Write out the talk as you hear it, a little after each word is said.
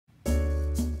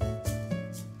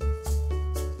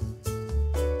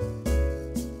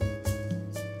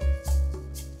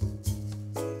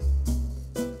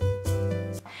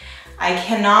I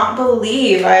cannot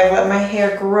believe I've let my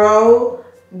hair grow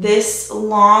this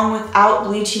long without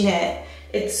bleaching it.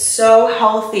 It's so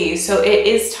healthy, so it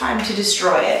is time to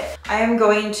destroy it. I am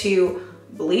going to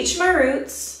bleach my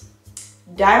roots,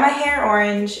 dye my hair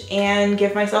orange, and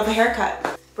give myself a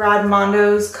haircut.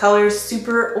 XMONDO's Color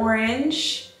Super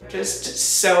Orange. Just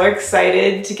so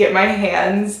excited to get my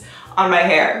hands on my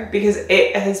hair because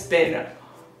it has been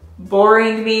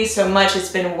boring me so much.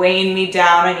 It's been weighing me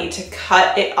down. I need to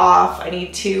cut it off. I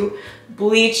need to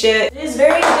bleach it. It is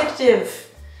very addictive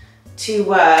to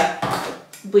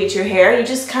bleach your hair. You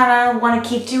just kind of want to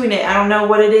keep doing it. I don't know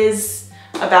what it is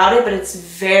about it, but it's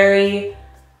very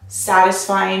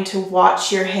satisfying to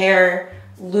watch your hair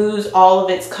lose all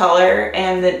of its color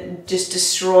and then just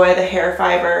destroy the hair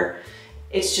fiber.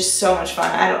 It's just so much fun.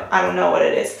 I don't know what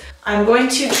it is. I'm going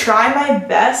to try my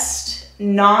best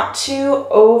not to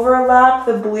overlap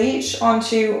the bleach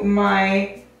onto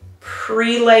my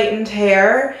pre-lightened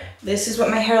hair. This is what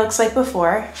my hair looks like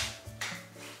before.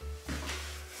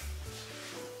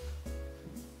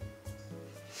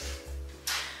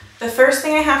 The first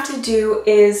thing I have to do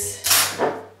is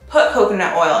put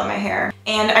coconut oil in my hair.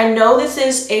 And I know this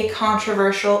is a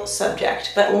controversial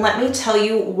subject, but let me tell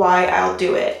you why I'll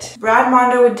do it.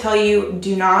 XMONDO would tell you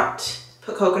do not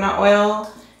put coconut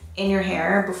oil in your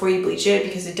hair before you bleach it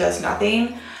because it does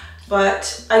nothing,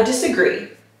 but I disagree.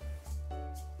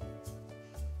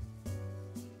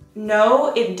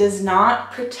 No, it does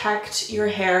not protect your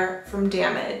hair from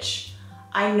damage.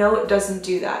 I know it doesn't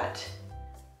do that.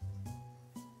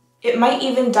 It might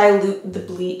even dilute the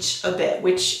bleach a bit,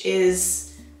 which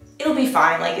is, it'll be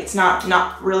fine. Like it's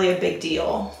not really a big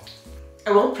deal.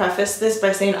 I will preface this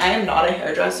by saying I am not a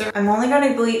hairdresser. I'm only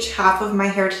gonna bleach half of my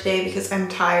hair today because I'm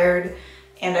tired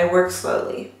and I work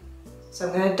slowly. So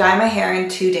I'm gonna dye my hair in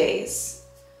 2 days.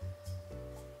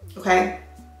 Okay?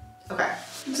 Okay.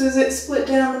 So is it split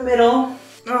down the middle?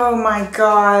 Oh my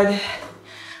God.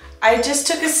 I just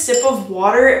took a sip of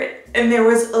water and there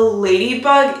was a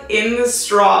ladybug in the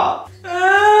straw.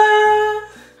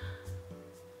 I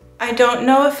don't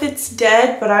know if it's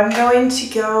dead, but I'm going to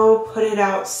go put it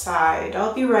outside.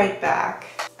 I'll be right back.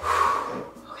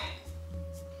 Okay.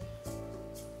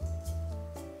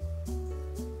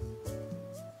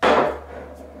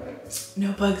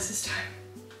 No bugs this time.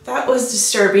 That was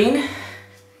disturbing.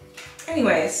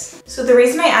 Anyways, so the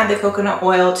reason I add the coconut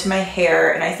oil to my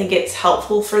hair, and I think it's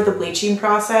helpful for the bleaching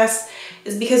process,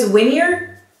 is because when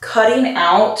you're cutting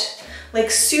out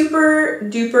like super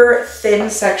duper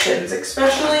thin sections,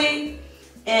 especially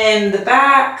in the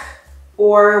back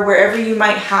or wherever you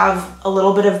might have a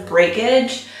little bit of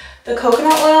breakage, the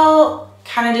coconut oil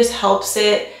kind of just helps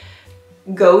it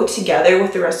go together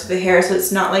with the rest of the hair so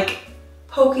it's not like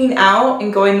poking out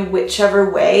and going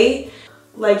whichever way.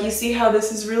 Like you see how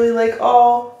this is really like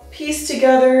all pieced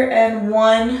together and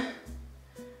one.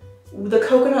 The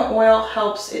coconut oil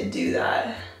helps it do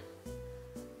that.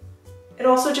 It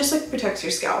also just like protects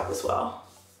your scalp as well.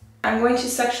 I'm going to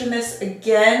section this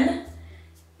again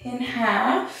in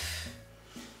half.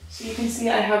 So you can see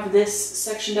I have this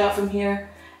sectioned out from here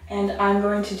and I'm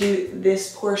going to do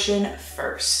this portion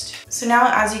first. So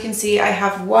now as you can see, I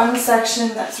have one section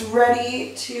that's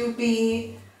ready to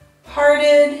be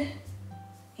parted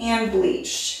and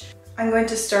bleached. I'm going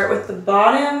to start with the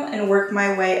bottom and work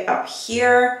my way up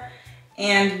here.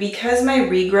 And because my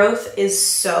regrowth is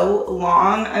so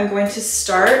long, I'm going to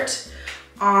start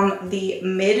on the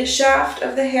mid shaft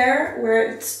of the hair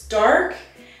where it's dark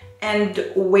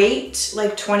and wait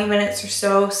like 20 minutes or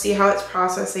so, see how it's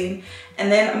processing. And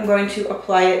then I'm going to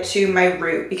apply it to my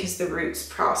root because the roots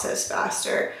process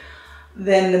faster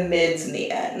than the mids and the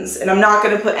ends. And I'm not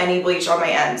gonna put any bleach on my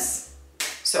ends,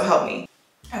 so help me.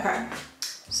 Okay,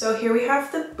 so here we have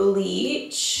the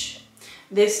bleach.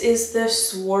 This is the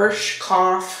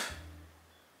Schwarzkopf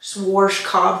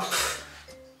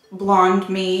Blonde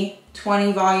Me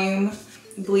 20 volume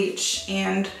bleach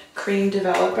and cream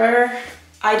developer.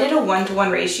 I did a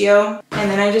 1-to-1 ratio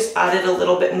and then I just added a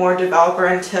little bit more developer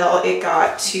until it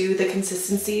got to the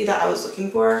consistency that I was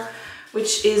looking for,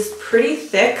 which is pretty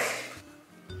thick.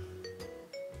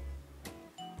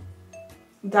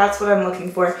 That's what I'm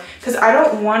looking for because I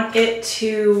don't want it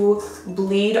to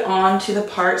bleed onto the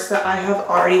parts that I have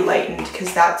already lightened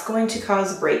because that's going to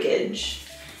cause breakage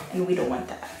and we don't want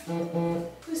that.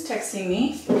 Who's texting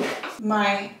me?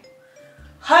 My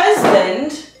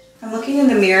husband. I'm looking in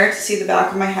the mirror to see the back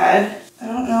of my head. I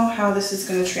don't know how this is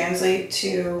going to translate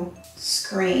to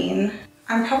screen.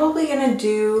 I'm probably going to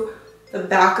do the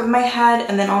back of my head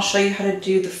and then I'll show you how to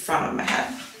do the front of my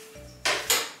head.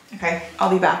 Okay, I'll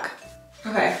be back.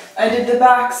 Okay, I did the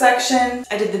back section,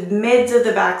 I did the mids of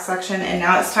the back section, and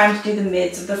now it's time to do the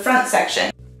mids of the front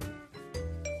section.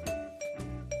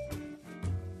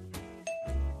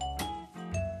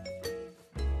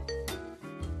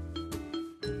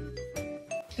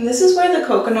 And this is where the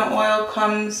coconut oil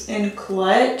comes in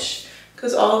clutch,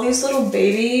 because all these little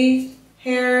baby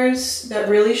hairs that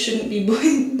really shouldn't be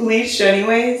bleached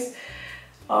anyways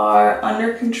are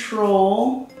under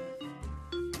control.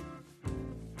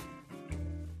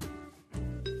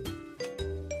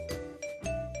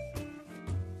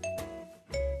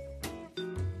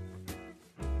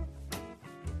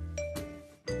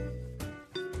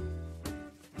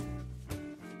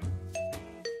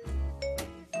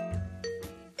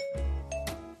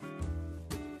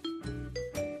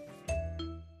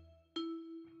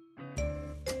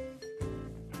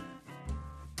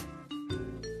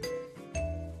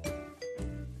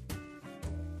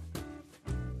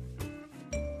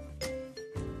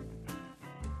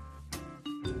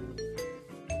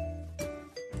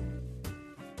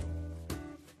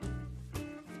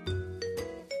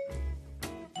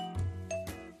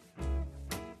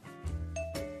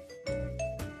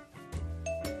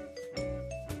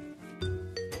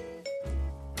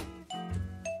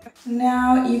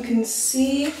 Now you can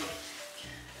see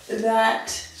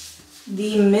that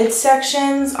the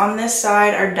midsections on this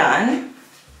side are done.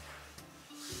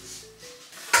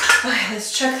 Okay,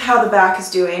 let's check how the back is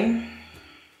doing.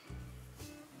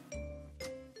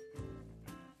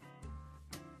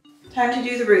 Time to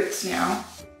do the roots now.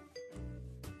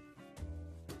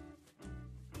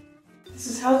 This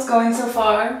is how it's going so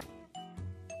far.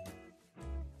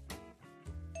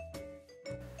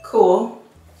 Cool.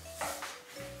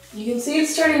 You can see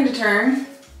it's starting to turn.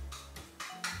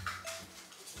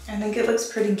 I think it looks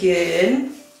pretty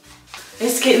good.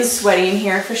 It's getting sweaty in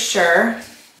here for sure.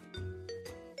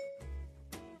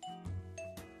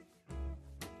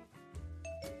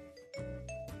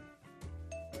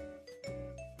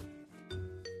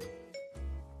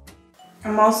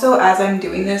 I'm also, as I'm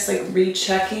doing this, like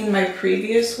rechecking my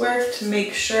previous work to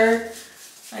make sure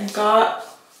I got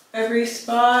every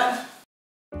spot.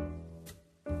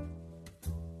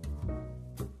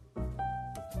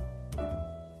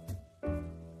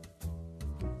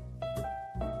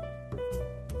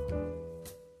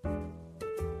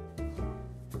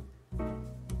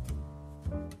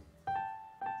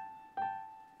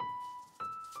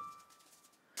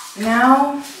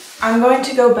 Now I'm going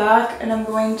to go back and I'm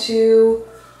going to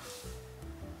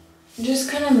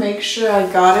just kind of make sure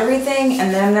I got everything,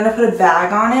 and then I'm going to put a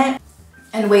bag on it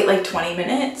and wait like 20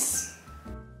 minutes.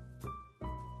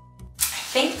 I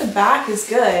think the back is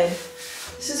good.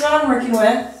 This is what I'm working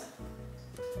with.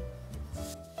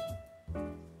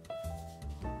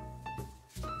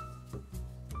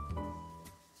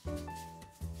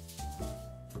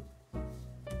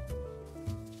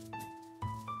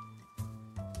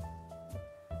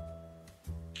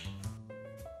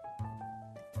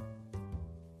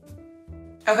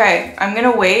 Okay, I'm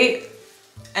gonna wait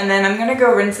and then I'm gonna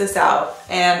go rinse this out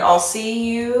and I'll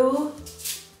see you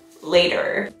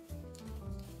later.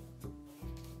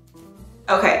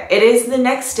 Okay, it is the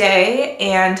next day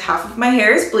and half of my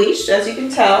hair is bleached, as you can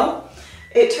tell.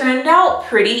 It turned out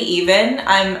pretty even.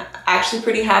 I'm actually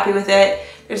pretty happy with it.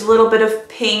 There's a little bit of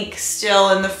pink still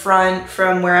in the front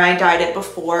from where I dyed it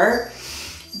before,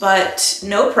 but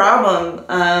no problem.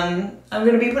 I'm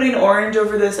gonna be putting orange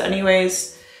over this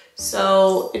anyways,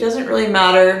 so it doesn't really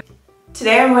matter.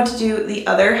 Today I'm going to do the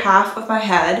other half of my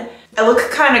head. I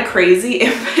look kind of crazy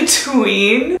in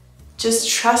between. Just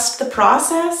trust the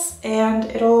process and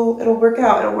it'll work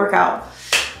out, it'll work out.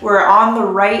 We're on the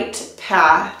right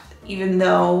path, even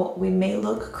though we may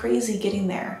look crazy getting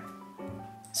there.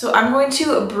 So I'm going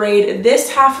to braid this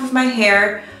half of my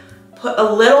hair, put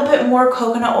a little bit more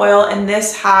coconut oil in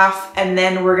this half, and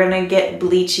then we're gonna get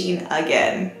bleaching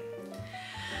again.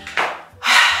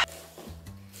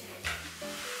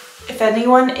 If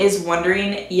anyone is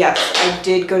wondering, yes, I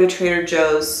did go to Trader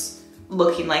Joe's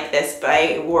looking like this, but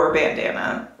I wore a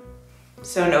bandana.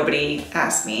 So nobody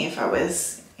asked me if I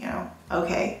was, you know,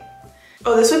 okay.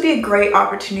 Oh, this would be a great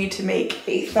opportunity to make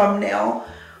a thumbnail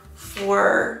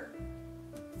for,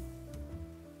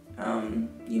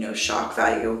 you know, shock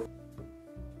value.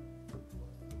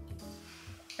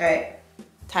 All right,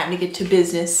 time to get to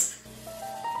business.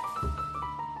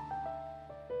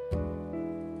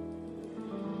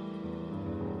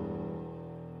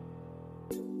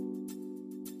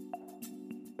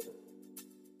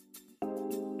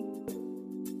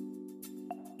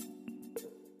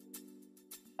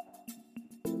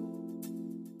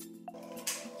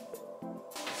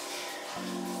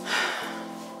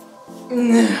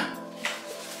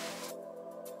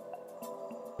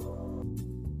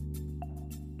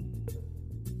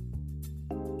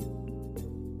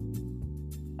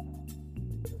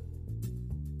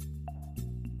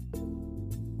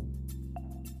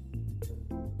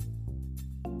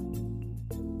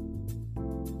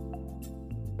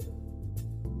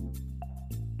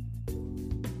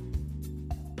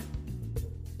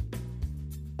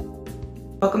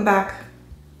 Welcome back.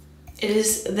 It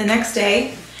is the next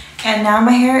day and now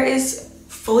my hair is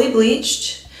fully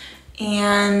bleached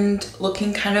and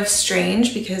looking kind of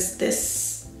strange because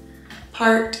this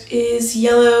part is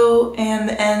yellow and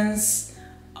the ends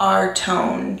are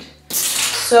toned.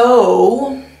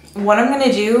 So what I'm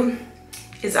gonna do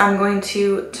is I'm going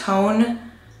to tone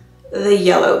the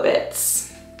yellow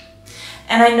bits.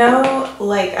 And I know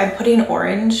like I'm putting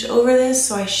orange over this,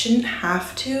 so I shouldn't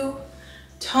have to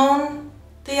tone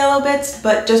the yellow bits,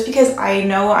 but just because I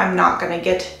know I'm not gonna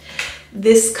get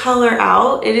this color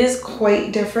out, it is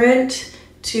quite different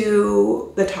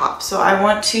to the top. So I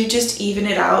want to just even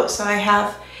it out so I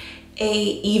have a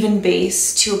even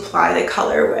base to apply the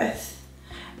color with.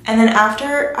 And then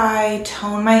after I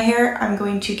tone my hair, I'm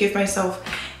going to give myself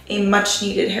a much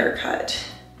needed haircut.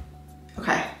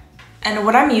 Okay. And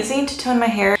what I'm using to tone my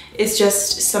hair is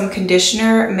just some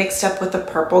conditioner mixed up with a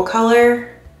purple color.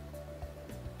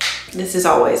 This is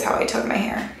always how I tone my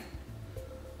hair.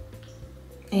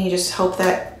 And you just hope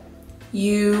that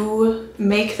you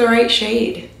make the right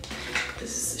shade.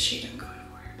 This is the shade I'm going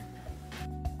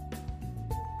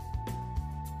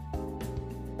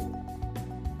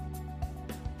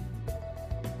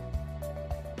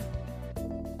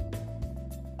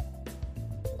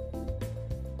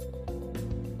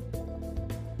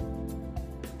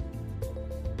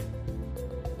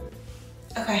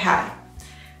for. Okay, hi.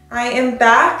 I am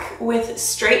back with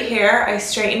straight hair. I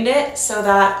straightened it so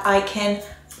that I can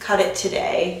cut it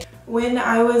today. When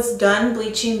I was done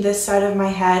bleaching this side of my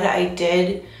head, I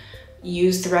did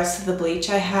use the rest of the bleach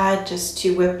I had just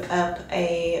to whip up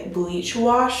a bleach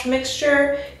wash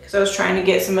mixture because I was trying to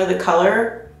get some of the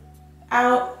color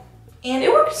out. And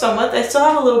it worked somewhat. I still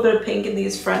have a little bit of pink in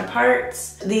these front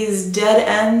parts. These dead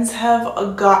ends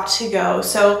have got to go.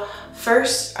 So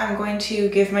first, I'm going to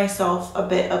give myself a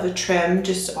bit of a trim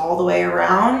just all the way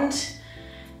around.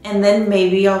 And then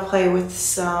maybe I'll play with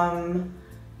some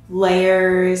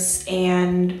layers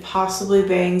and possibly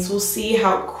bangs. We'll see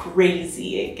how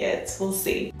crazy it gets. We'll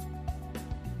see.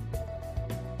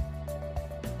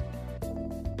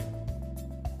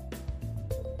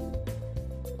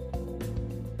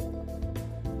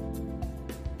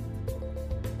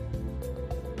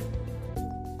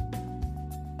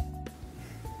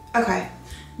 Okay,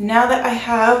 now that I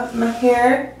have my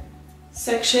hair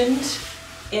sectioned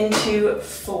into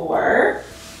 4,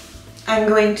 I'm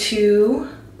going to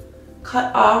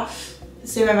cut off the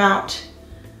same amount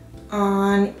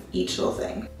on each little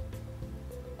thing.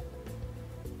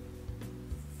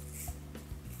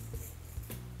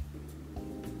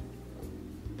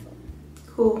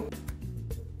 Cool.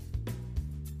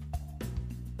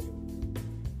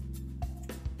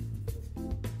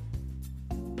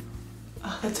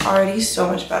 Oh, that's already so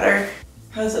much better.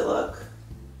 How does it look?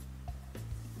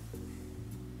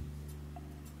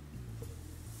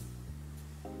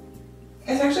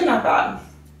 It's actually not bad.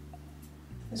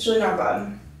 It's really not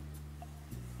bad.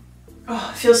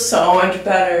 Oh, it feels so much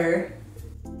better.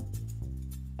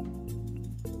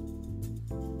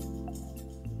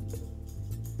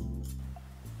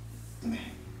 Okay.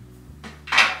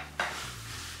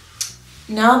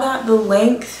 Now that the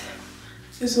length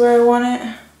is where I want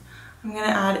it, I'm gonna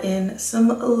add in some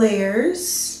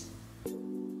layers.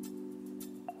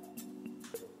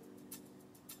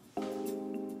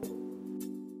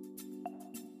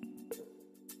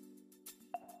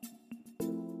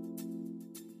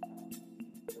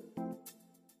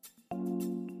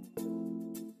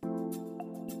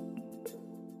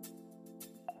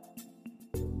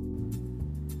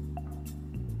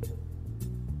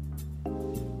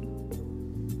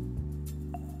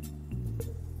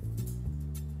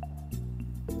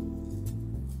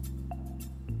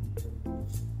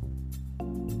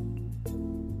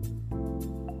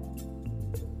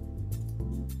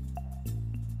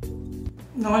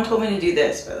 No one told me to do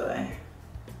this, by the way,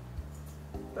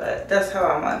 but that's how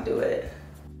I'm gonna do it.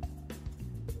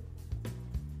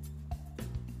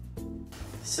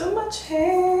 So much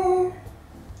hair.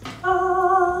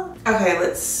 Ah. Okay,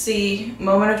 let's see,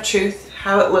 moment of truth,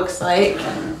 how it looks like.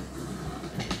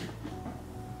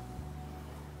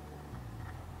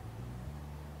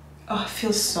 Oh, it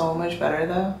feels so much better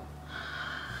though.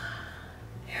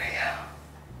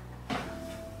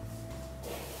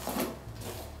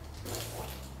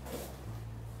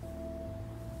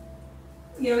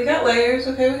 Yeah, we got layers,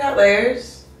 okay, we got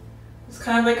layers. It's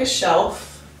kind of like a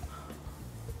shelf.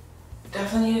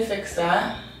 Definitely need to fix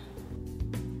that.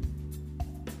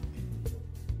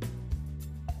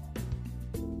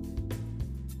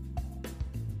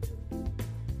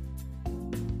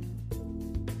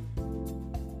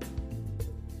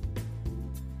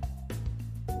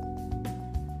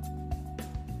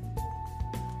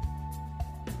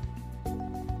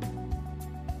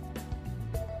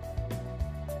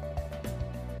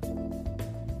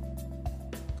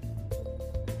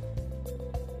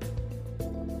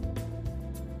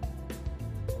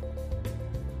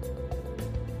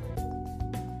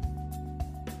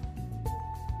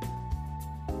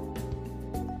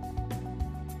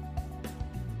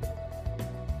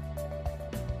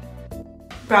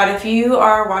 Brad, if you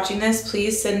are watching this,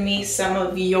 please send me some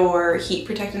of your heat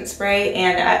protectant spray,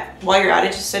 and while you're at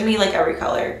it, just send me like every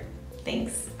color.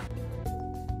 Thanks.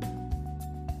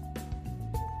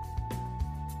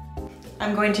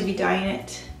 I'm going to be dyeing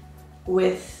it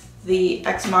with the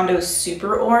XMONDO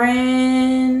Super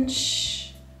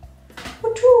Orange.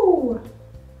 Woo-hoo!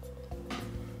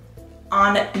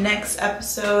 On next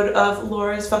episode of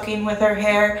Laura's Fucking With Her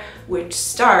Hair, which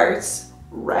starts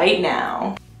right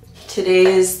now. Today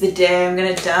is the day I'm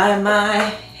gonna dye my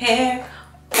hair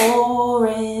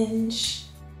orange.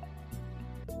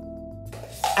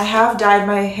 I have dyed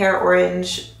my hair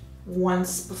orange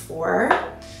once before,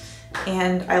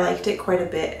 and I liked it quite a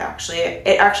bit actually.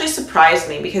 It actually surprised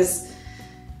me because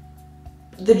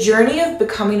the journey of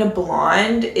becoming a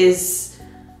blonde is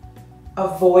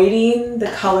avoiding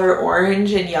the color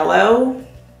orange and yellow,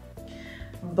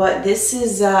 but this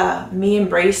is me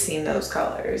embracing those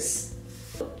colors.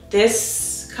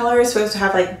 This color is supposed to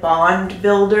have like bond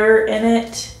builder in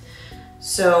it,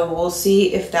 so we'll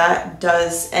see if that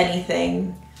does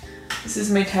anything. This is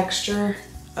my texture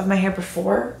of my hair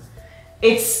before.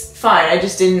 It's fine, I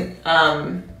just didn't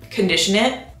condition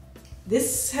it.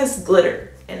 This has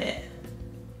glitter in it.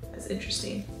 That's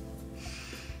interesting.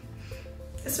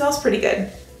 It smells pretty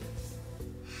good.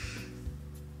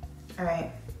 All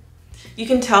right. You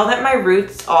can tell that my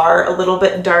roots are a little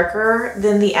bit darker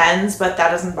than the ends, but that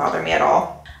doesn't bother me at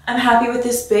all. I'm happy with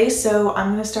this base, so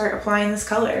I'm gonna start applying this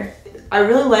color. I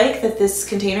really like that this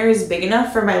container is big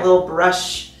enough for my little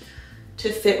brush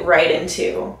to fit right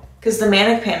into, because the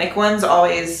Manic Panic ones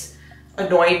always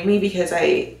annoyed me because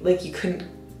you couldn't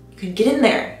get in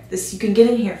there. This you can get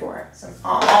in here for, so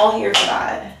I'm all here for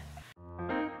that.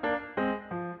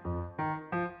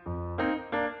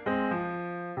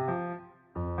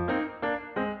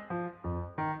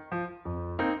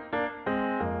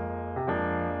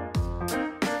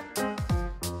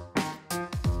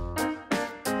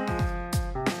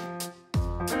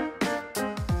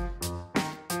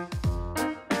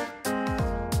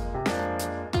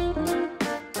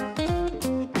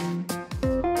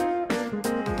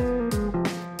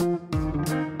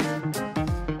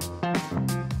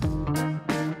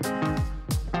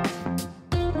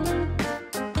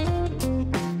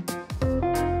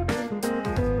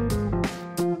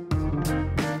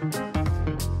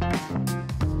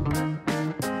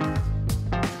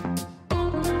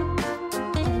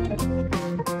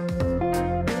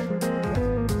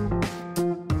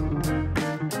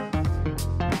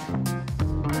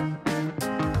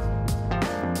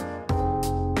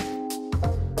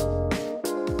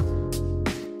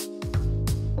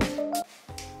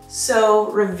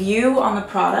 So, review on the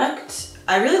product.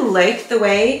 I really like the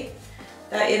way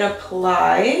that it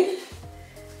applied.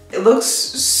 It looks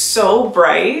so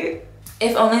bright.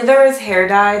 If only there was hair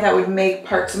dye that would make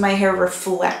parts of my hair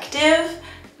reflective,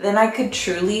 then I could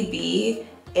truly be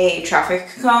a traffic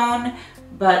cone.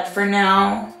 But for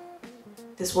now,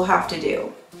 this will have to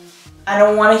do. I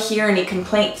don't want to hear any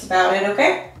complaints about it,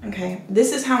 okay? Okay,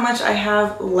 this is how much I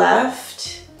have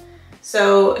left.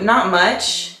 So, not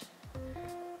much.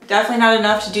 Definitely not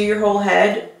enough to do your whole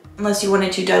head unless you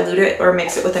wanted to dilute it or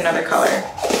mix it with another color.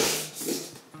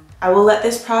 I will let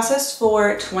this process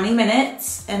for 20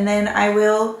 minutes and then I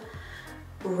will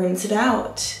rinse it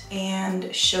out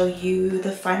and show you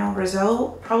the final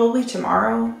result probably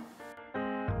tomorrow.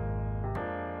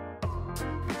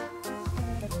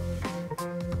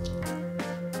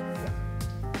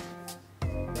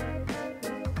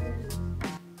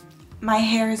 My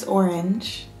hair is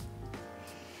orange.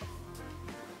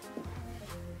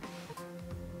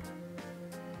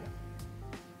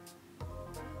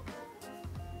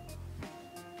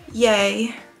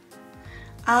 Yay.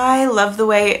 I love the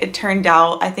way it turned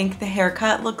out. I think the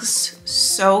haircut looks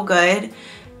so good.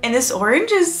 And this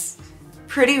orange is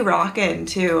pretty rockin'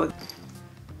 too.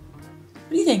 What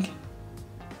do you think?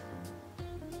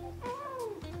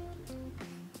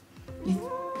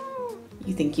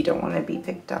 You think you don't want to be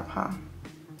picked up, huh?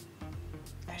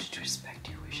 I should respect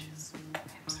your wishes. I'm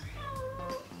sorry.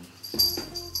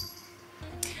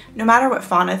 No matter what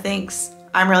Fauna thinks,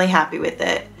 I'm really happy with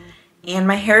it. And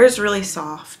my hair is really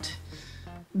soft.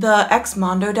 The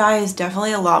XMONDO dye is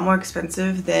definitely a lot more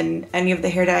expensive than any of the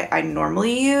hair dye I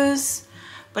normally use,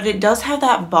 but it does have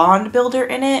that bond builder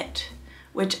in it,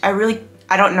 which I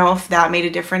don't know if that made a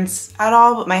difference at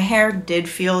all, but my hair did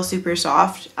feel super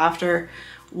soft after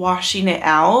washing it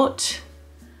out.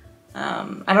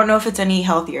 I don't know if it's any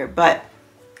healthier, but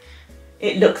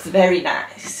it looks very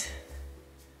nice.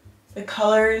 The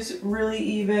color's really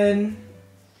even.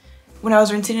 When I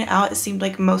was rinsing it out, it seemed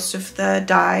like most of the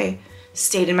dye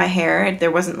stayed in my hair.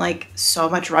 There wasn't like so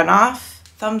much runoff.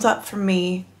 Thumbs up from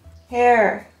me.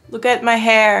 Hair. Look at my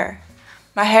hair.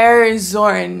 My hair is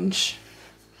orange.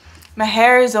 My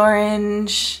hair is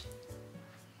orange.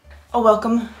 A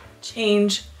welcome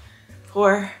change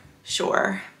for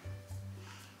sure.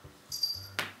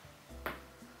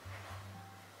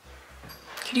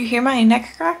 Could you hear my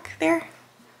neck crack there?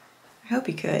 I hope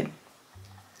you could.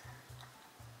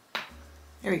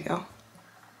 There we go.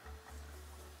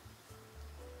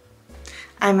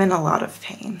 I'm in a lot of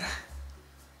pain.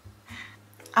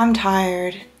 I'm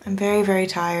tired. I'm very, very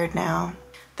tired now.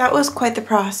 That was quite the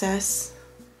process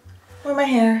for my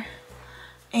hair.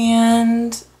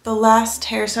 And the last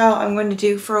hairstyle I'm going to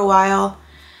do for a while,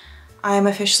 I'm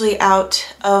officially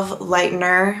out of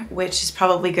lightener, which is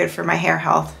probably good for my hair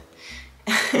health.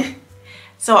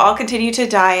 So I'll continue to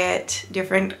dye it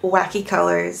different wacky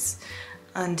colors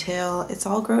until it's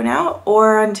all grown out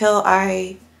or until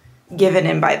I give it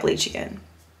in by bleach again.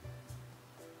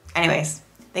 Anyways,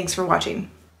 thanks for watching.